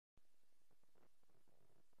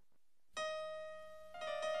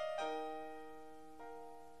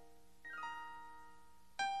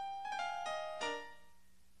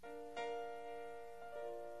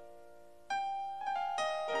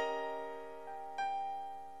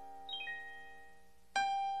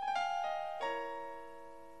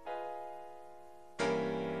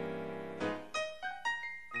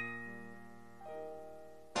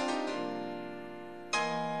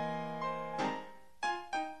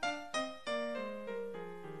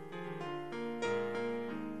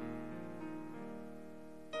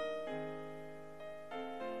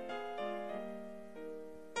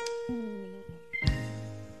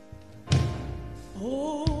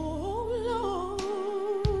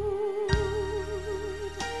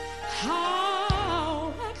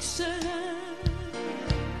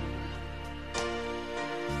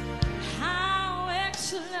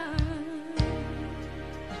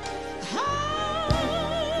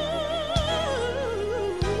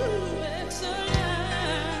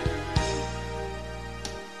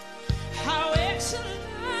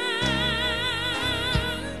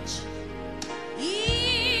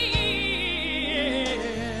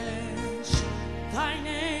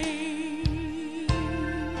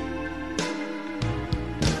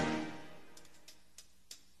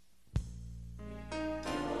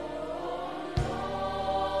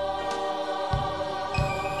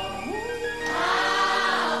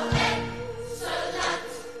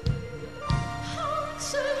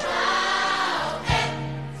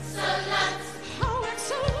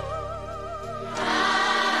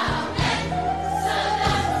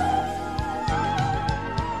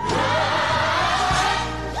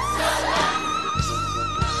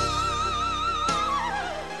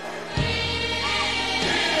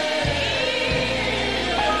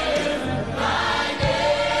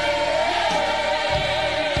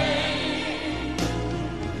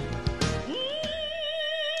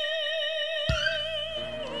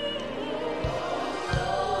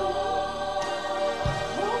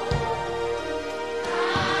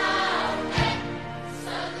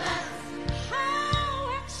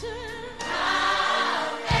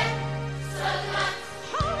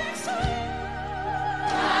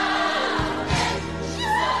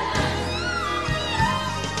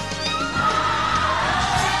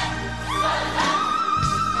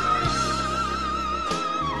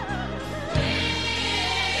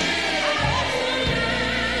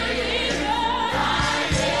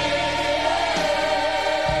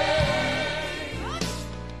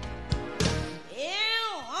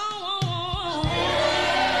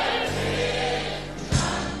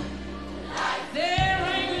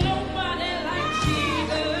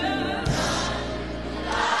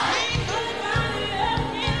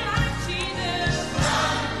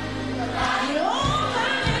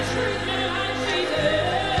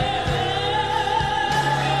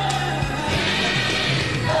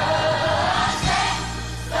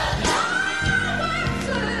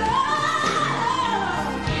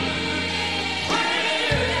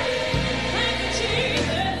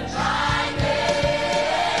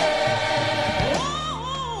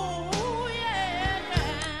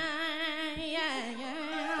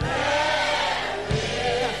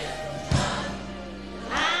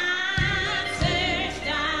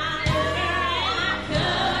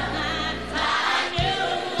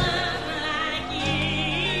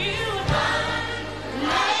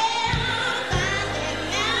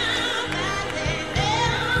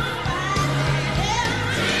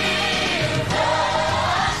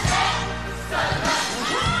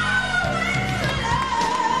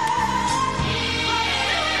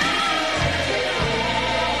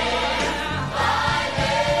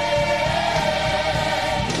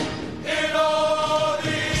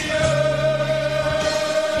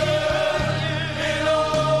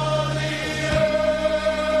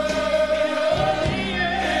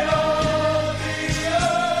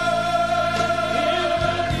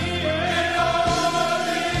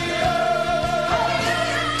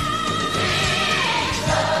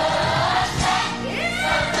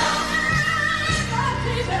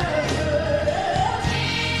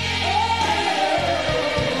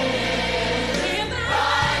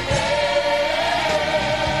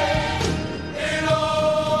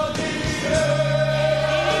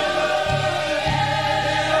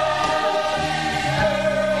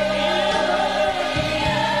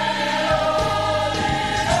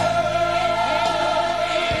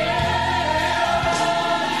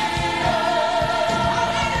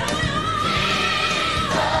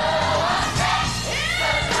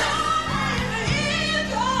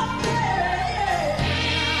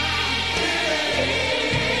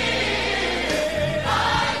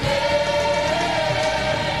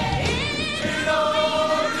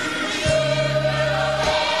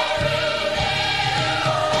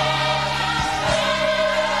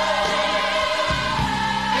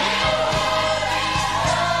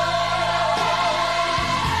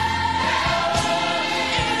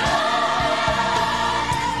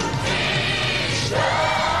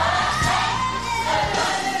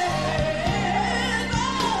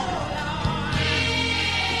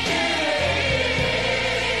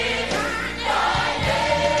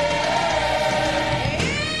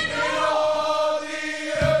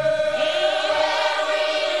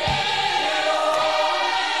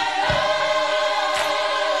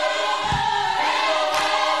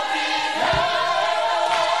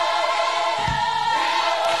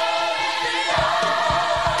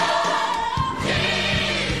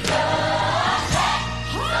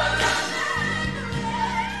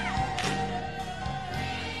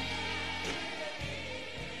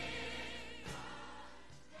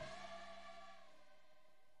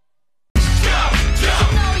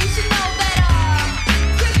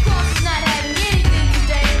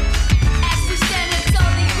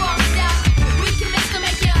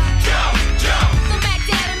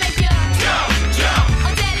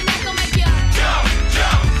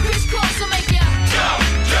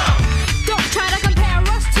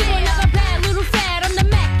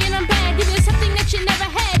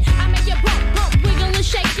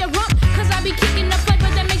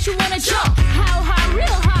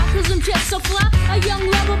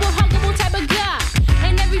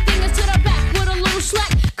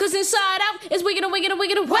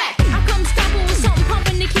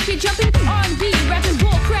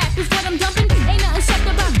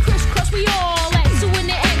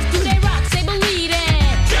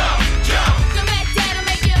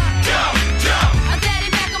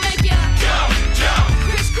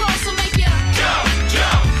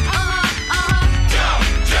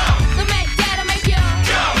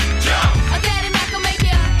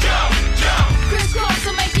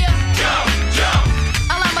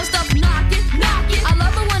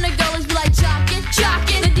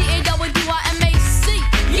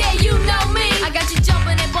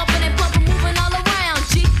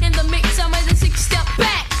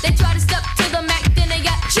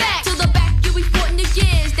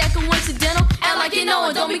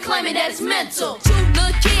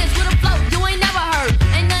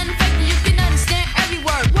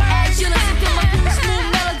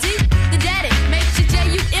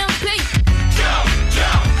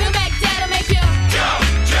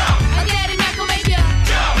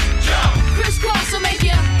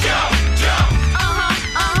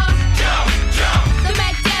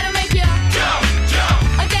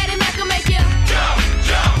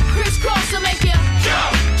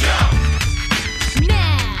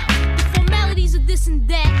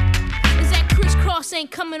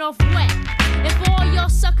coming off wet. And for all y'all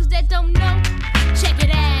suckers that don't know, check it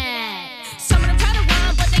out. Some of them try to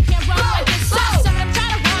rhyme, but they can't rhyme like this. Some of them try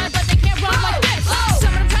to rhyme, but they can't rhyme like this.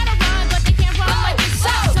 Some of them try to rhyme, but they can't rhyme like this.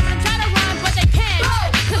 Some of them try to rhyme, but they can't.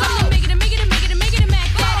 Cause I'm the make it Mac Daddy. The make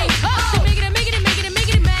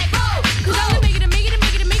it Mac. Cause I'm the make it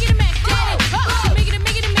Mac Daddy.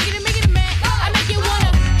 The make it Mac. I make you wanna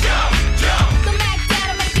jump, jump. The Mac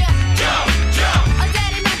Daddy make you jump, jump. A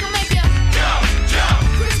Daddy Mac will make you jump, jump.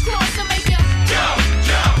 Crisscross will make you jump,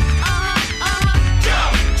 jump.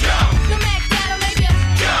 Jump, jump. The Mac Daddy make you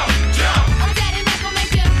jump, jump. A Daddy Mac will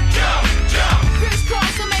make you jump, jump.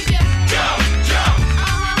 Crisscross will make you jump, jump.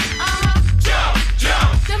 Jump, jump.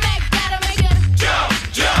 The Mac Daddy make you jump,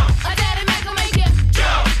 jump. A Daddy Mac will make you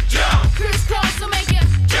jump, jump. Crisscross will make you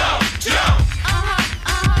jump, jump.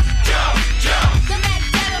 Jump, jump. The Mac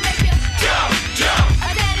Daddy make you jump, jump. A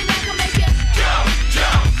Daddy Mac will make you jump,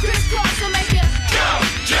 jump. Crisscross will make you jump,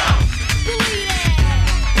 jump. Believe it.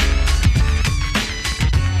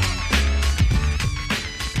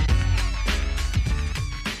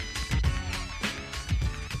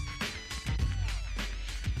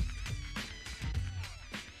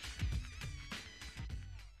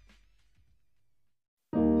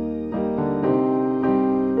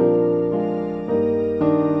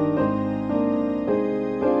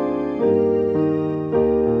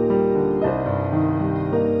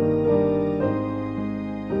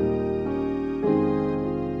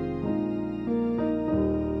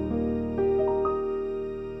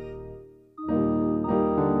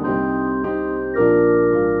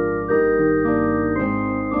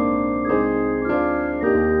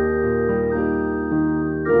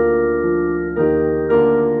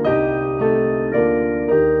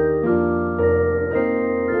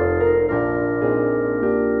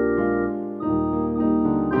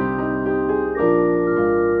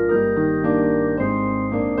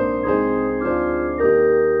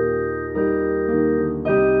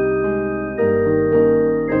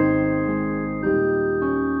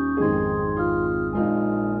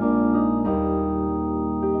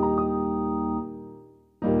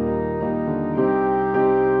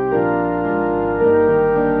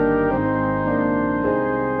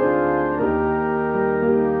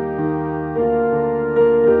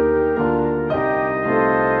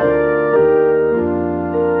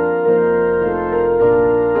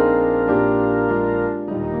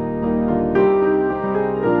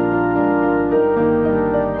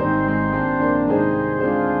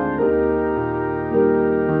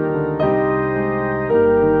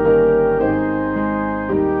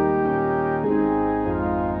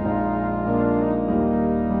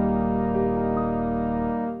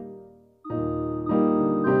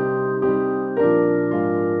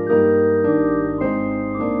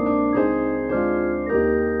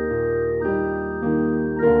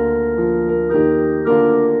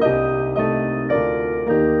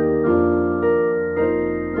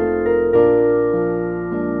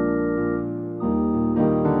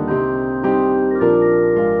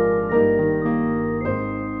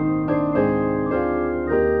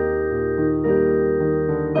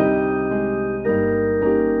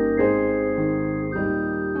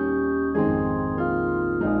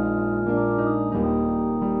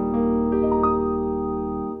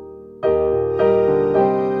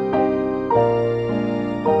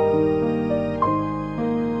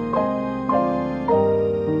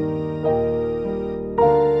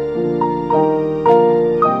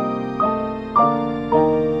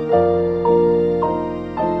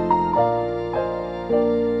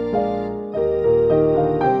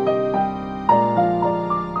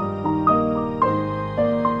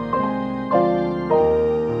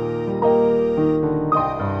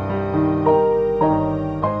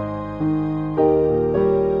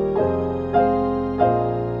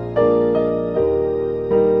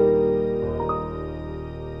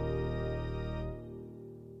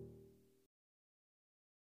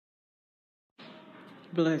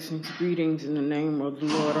 Blessings, greetings in the name of the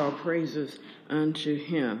Lord, all praises unto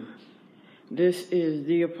him. This is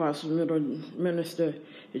the Apostle Minister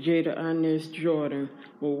Jada Inez Jordan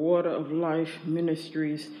with Water of Life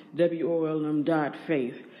Ministries,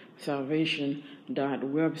 WOLM.faith,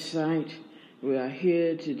 salvation.website. We are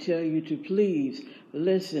here to tell you to please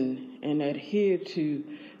listen and adhere to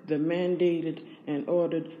the mandated and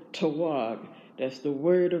ordered Tawag. That's the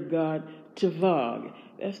word of God, Tavag.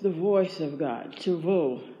 That's the voice of God,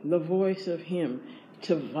 Tavo, the voice of him,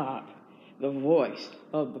 Tavag, the voice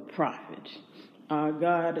of the prophet. Our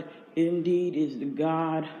God indeed is the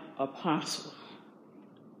God apostle,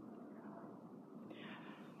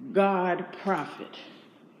 God prophet,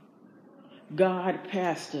 God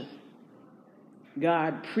pastor,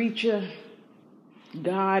 God preacher,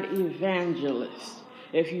 God evangelist.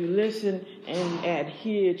 If you listen and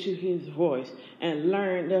adhere to his voice and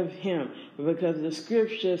learn of him, because the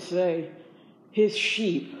scriptures say his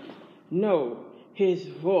sheep know his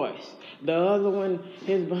voice. The other one,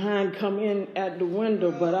 his behind come in at the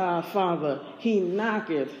window, but our Father, he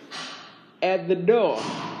knocketh at the door.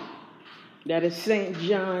 That is St.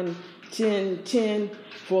 John 10:10.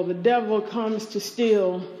 For the devil comes to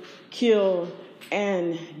steal, kill,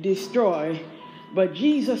 and destroy. But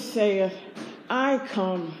Jesus saith, I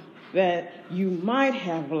come that you might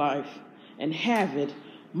have life and have it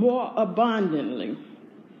more abundantly.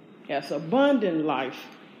 That's abundant life,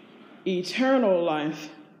 eternal life,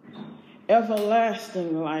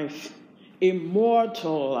 everlasting life,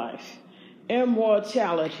 immortal life,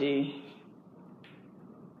 immortality,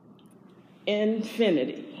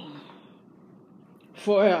 infinity,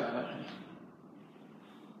 forever.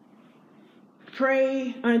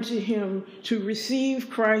 Pray unto him to receive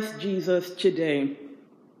Christ Jesus today.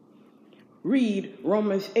 Read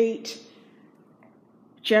Romans 8,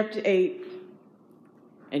 chapter 8,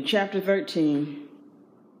 and chapter 13.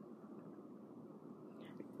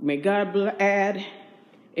 May God add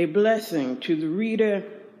a blessing to the reader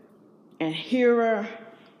and hearer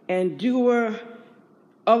and doer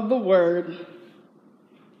of the word.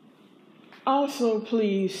 Also,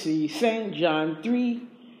 please see St. John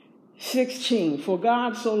 3:16. For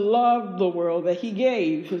God so loved the world that he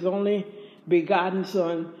gave his only begotten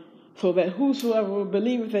Son, so that whosoever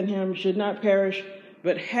believeth in him should not perish,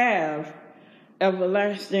 but have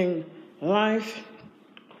everlasting life.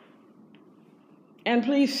 And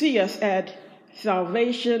please see us at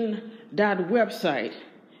salvation.website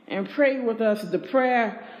and pray with us the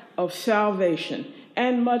prayer of salvation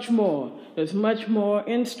and much more. There's much more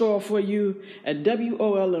in store for you at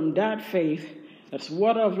WOLM.faith. That's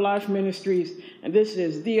Water of Life Ministries. And this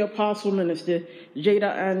is the Apostle Minister,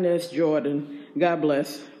 Jada Inez Jordan. God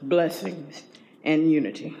bless, blessings, and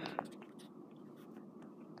unity.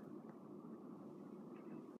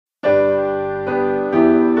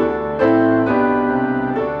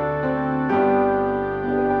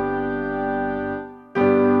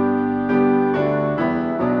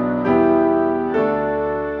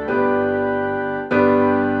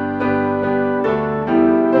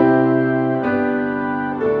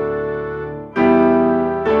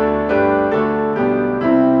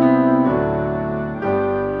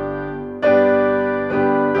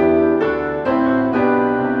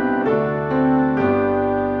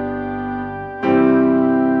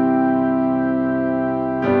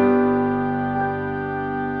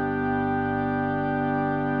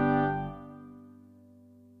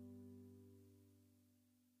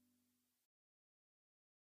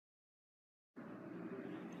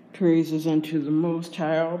 Praises unto the Most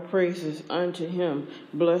High, all praises unto him,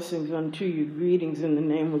 blessings unto you, greetings in the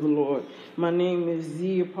name of the Lord. My name is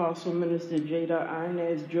the Apostle Minister Jada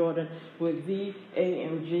Inez Jordan with the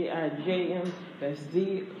AMJIJM. That's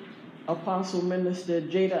the Apostle Minister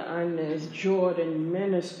Jada Inez Jordan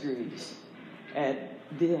Ministries at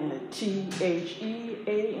the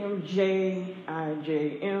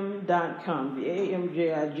THEAMJIJM.com, the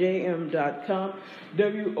AMJIJM.com,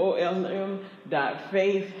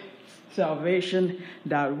 WOLM.faith,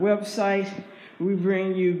 salvation.website. We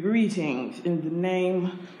bring you greetings in the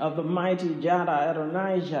name of the mighty Jada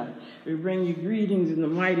Adonijah. We bring you greetings in the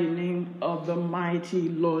mighty name of the mighty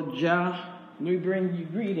Lord Jah. We bring you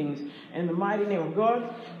greetings in the mighty name of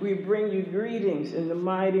God. We bring you greetings in the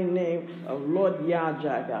mighty name of Lord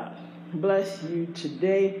Yahweh God. Bless you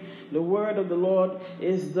today. The word of the Lord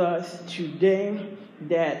is thus today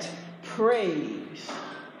that praise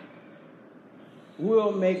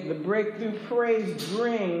will make the breakthrough. Praise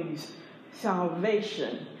brings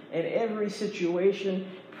salvation in every situation.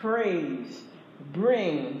 Praise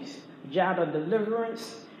brings Jada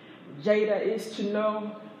deliverance. Jada is to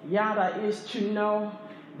know. Yada is to know.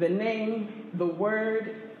 The name, the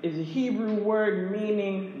word, is a Hebrew word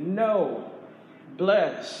meaning know,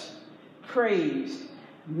 bless, praise,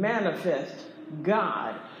 manifest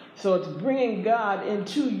God. So it's bringing God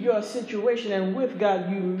into your situation, and with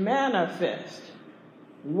God you manifest,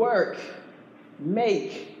 work,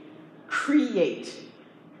 make, create,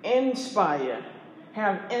 inspire,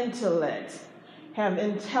 have intellect, have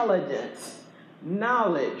intelligence,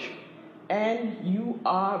 knowledge, and you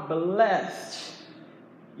are blessed.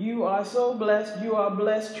 You are so blessed. You are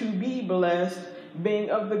blessed to be blessed, being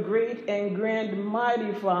of the great and grand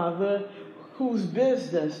mighty Father, whose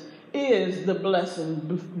business is the blessing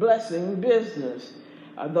business.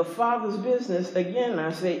 The Father's business, again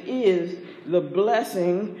I say, is the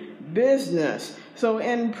blessing business. So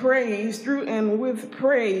in praise, through and with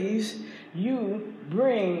praise, you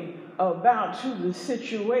bring about to the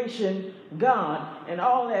situation God and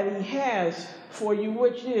all that he has for you,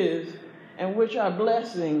 which are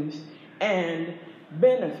blessings and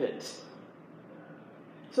benefits.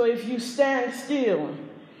 So if you stand still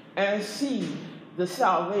and see the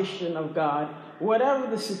salvation of God, whatever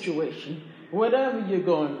the situation, whatever you're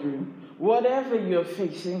going through, whatever you're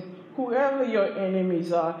facing, whoever your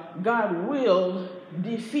enemies are, God will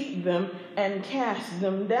defeat them and cast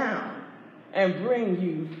them down and bring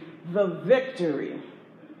you the victory.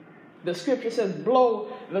 The scripture says,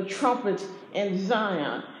 blow the trumpet in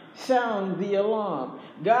Zion, sound the alarm.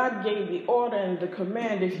 God gave the order and the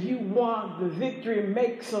command. If you want the victory,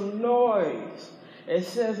 make some noise. It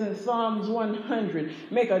says in Psalms 100,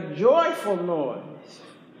 make a joyful noise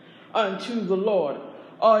unto the Lord,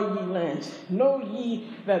 all ye lands. Know ye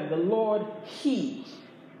that the Lord, he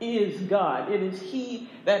is God. It is he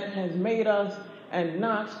that has made us and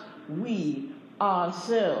not we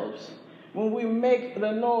ourselves. When we make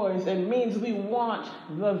the noise, it means we want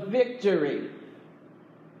the victory.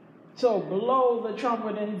 So blow the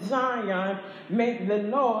trumpet in Zion, make the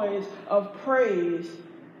noise of praise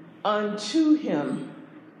unto him.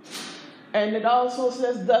 And it also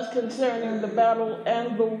says, thus concerning the battle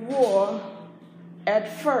and the war,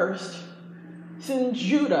 at first, since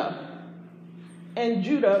Judah. And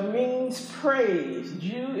Judah means praise.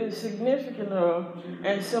 Jew is significant of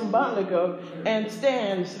and symbolic of and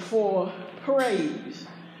stands for praise.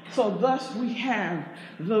 So thus we have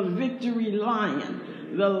the victory lion,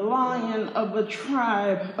 the lion of the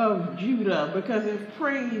tribe of Judah. Because if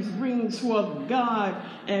praise brings forth God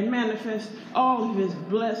and manifests all of his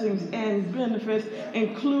blessings and benefits,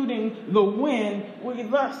 including the win, we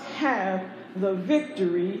thus have the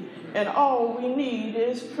victory, and all we need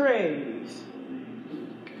is praise.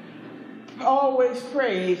 Always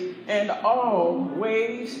praise and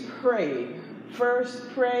always pray. First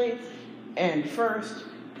pray and first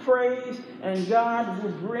praise, and God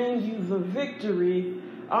will bring you the victory.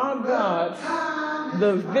 Our God,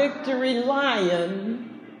 the victory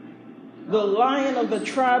lion, the lion of the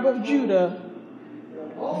tribe of Judah,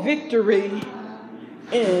 victory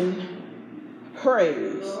in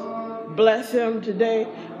praise. Bless him today.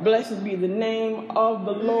 Blessed be the name of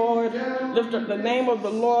the Lord. Lift up the name of the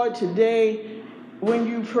Lord today. When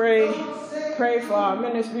you pray, pray for our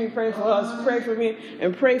ministry, pray for us, pray for me,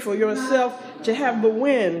 and pray for yourself to have the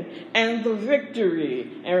win and the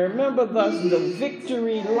victory. And remember thus the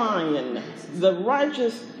victory lion. The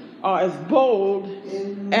righteous are as bold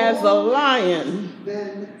as a lion.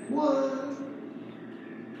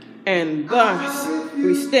 And thus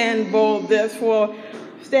we stand bold, therefore,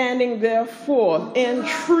 standing therefore in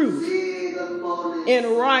truth,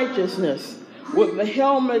 in righteousness, with the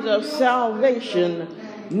helmet of salvation,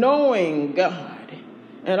 knowing God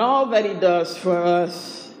and all that he does for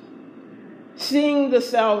us, seeing the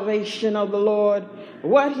salvation of the Lord,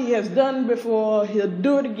 what he has done before, he'll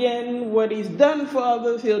do it again. What he's done for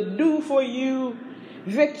others, he'll do for you.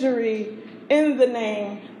 Victory in the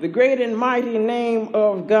name, the great and mighty name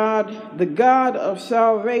of God, the God of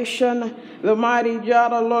salvation, the mighty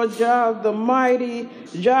Jada, Lord Jah, the mighty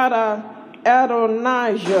Jada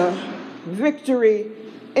Adonijah, victory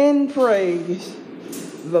in praise,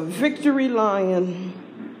 the victory lion.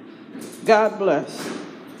 God bless,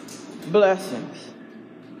 blessings,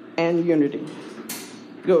 and unity.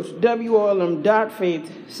 Go to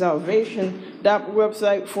WOLM.faith,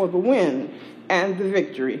 salvation.website for the win and the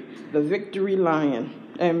victory lion.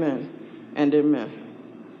 Amen and amen.